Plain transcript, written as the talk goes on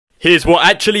Here's what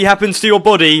actually happens to your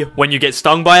body when you get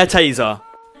stung by a taser.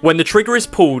 When the trigger is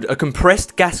pulled, a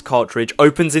compressed gas cartridge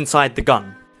opens inside the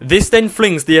gun. This then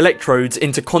flings the electrodes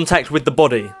into contact with the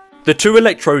body. The two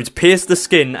electrodes pierce the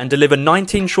skin and deliver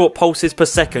 19 short pulses per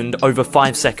second over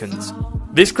 5 seconds.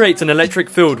 This creates an electric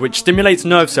field which stimulates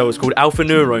nerve cells called alpha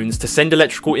neurons to send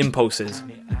electrical impulses.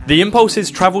 The impulses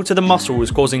travel to the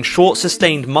muscles, causing short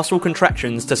sustained muscle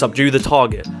contractions to subdue the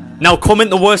target. Now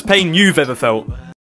comment the worst pain you've ever felt.